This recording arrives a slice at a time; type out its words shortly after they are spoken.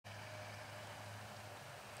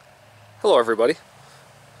Hello everybody,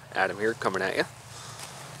 Adam here coming at you.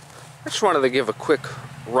 I just wanted to give a quick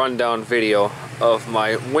rundown video of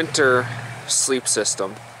my winter sleep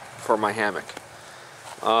system for my hammock.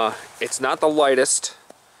 It's not the lightest,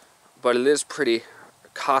 but it is pretty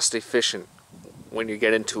cost efficient when you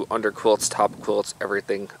get into underquilts, top quilts,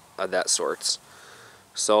 everything of that sorts.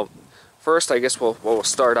 So first, I guess what we'll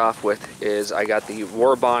start off with is I got the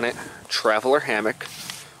Warbonnet traveler hammock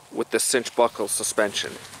with the cinch buckle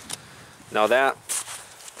suspension. Now that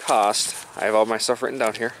cost, I have all my stuff written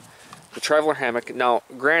down here, the traveler hammock. Now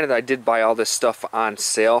granted, I did buy all this stuff on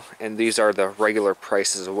sale, and these are the regular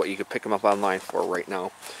prices of what you could pick them up online for right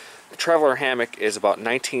now. The traveler hammock is about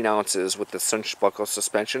 19 ounces with the cinch buckle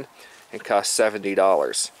suspension and costs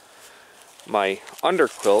 $70. My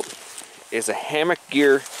underquilt is a Hammock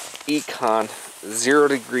Gear Econ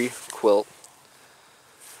 0-degree quilt,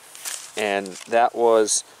 and that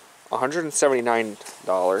was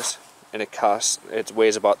 $179, and it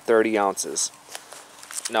weighs about 30 ounces.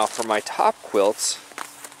 Now for my top quilts,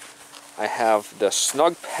 I have the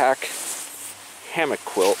Snugpak hammock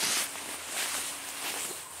quilt,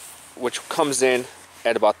 which comes in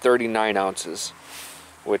at about 39 ounces,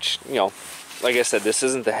 which, you know, like I said, this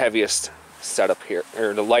isn't the heaviest setup here,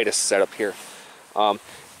 or the lightest setup here.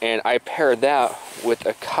 And I pair that with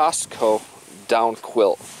a Costco down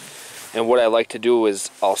quilt. And what I like to do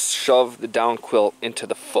is I'll shove the down quilt into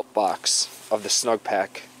the foot box of the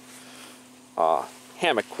Snugpak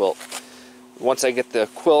hammock quilt. Once I get the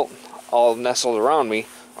quilt all nestled around me,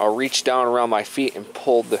 I'll reach down around my feet and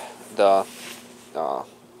pull the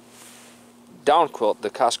down quilt, the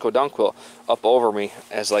Costco down quilt, up over me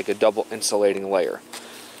as like a double insulating layer.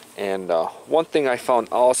 And one thing I found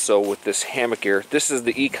also with this hammock gear, this is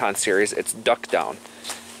the Econ series, it's duck down,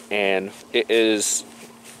 and it is,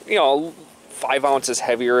 you know, 5 ounces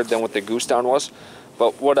heavier than what the goose down was.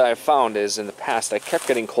 But what I found is in the past I kept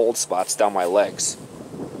getting cold spots down my legs.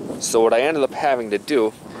 So what I ended up having to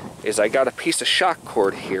do is I got a piece of shock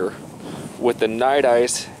cord here with the Night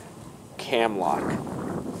Eyes cam lock,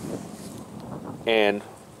 and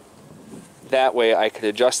that way I could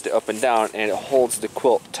adjust it up and down, and it holds the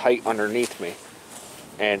quilt tight underneath me,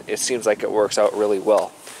 and it seems like it works out really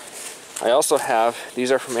well. I also have,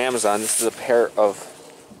 these are from Amazon, this is a pair of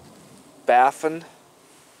Baffin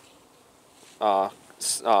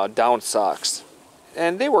down socks,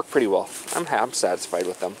 and they work pretty well. I'm satisfied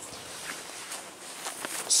with them.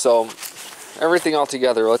 So everything all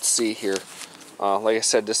together, let's see here. Like I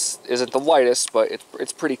said, this isn't the lightest, but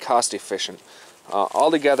it's pretty cost efficient.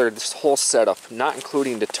 Altogether, this whole setup, not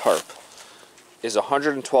including the tarp, is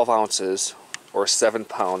 112 ounces or 7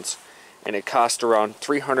 pounds, and it cost around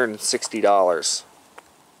 $360.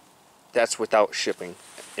 That's without shipping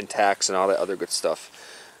and tax and all that other good stuff.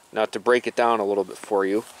 Now to break it down a little bit for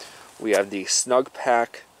you, we have the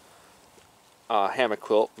Snugpak hammock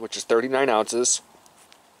quilt, which is 39 ounces,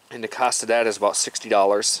 and the cost of that is about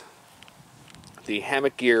 $60. The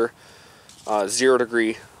Hammock Gear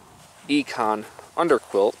 0-degree Econ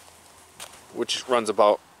underquilt, which runs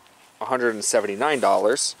about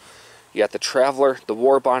 $179. You got the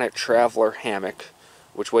Warbonnet Traveler hammock,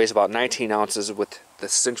 which weighs about 19 ounces with the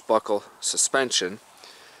cinch buckle suspension.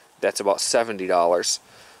 That's about $70.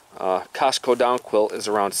 Costco down quilt is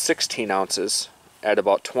around 16 ounces at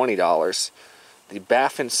about $20. The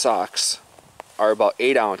Baffin socks are about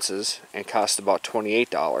 8 ounces and cost about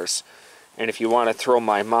 $28. And if you want to throw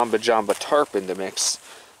my Mamajamba tarp in the mix,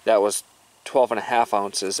 that was 12.5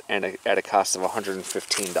 ounces and at a cost of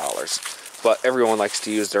 $115. But everyone likes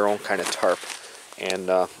to use their own kind of tarp. And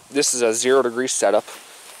this is a 0-degree setup.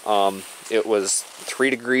 It was 3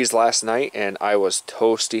 degrees last night, and I was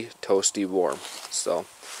toasty warm. So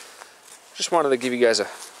just wanted to give you guys a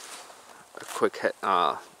quick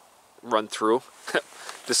run through.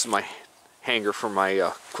 This is my hanger for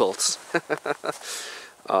my quilts.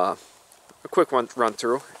 A quick run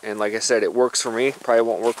through, and like I said, it works for me. Probably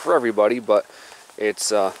won't work for everybody, but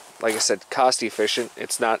it's like I said, cost efficient.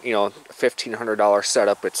 It's not, you know, a $1,500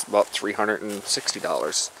 setup. It's about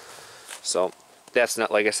 $360. So that's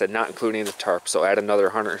not, like I said, not including the tarp. So add another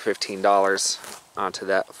 $115 onto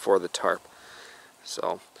that for the tarp.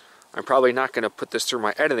 So I'm probably not going to put this through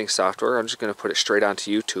my editing software. I'm just going to put it straight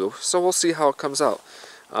onto YouTube. So we'll see how it comes out.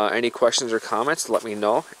 Any questions or comments, let me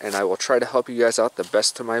know, and I will try to help you guys out the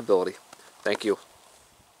best of my ability. Thank you.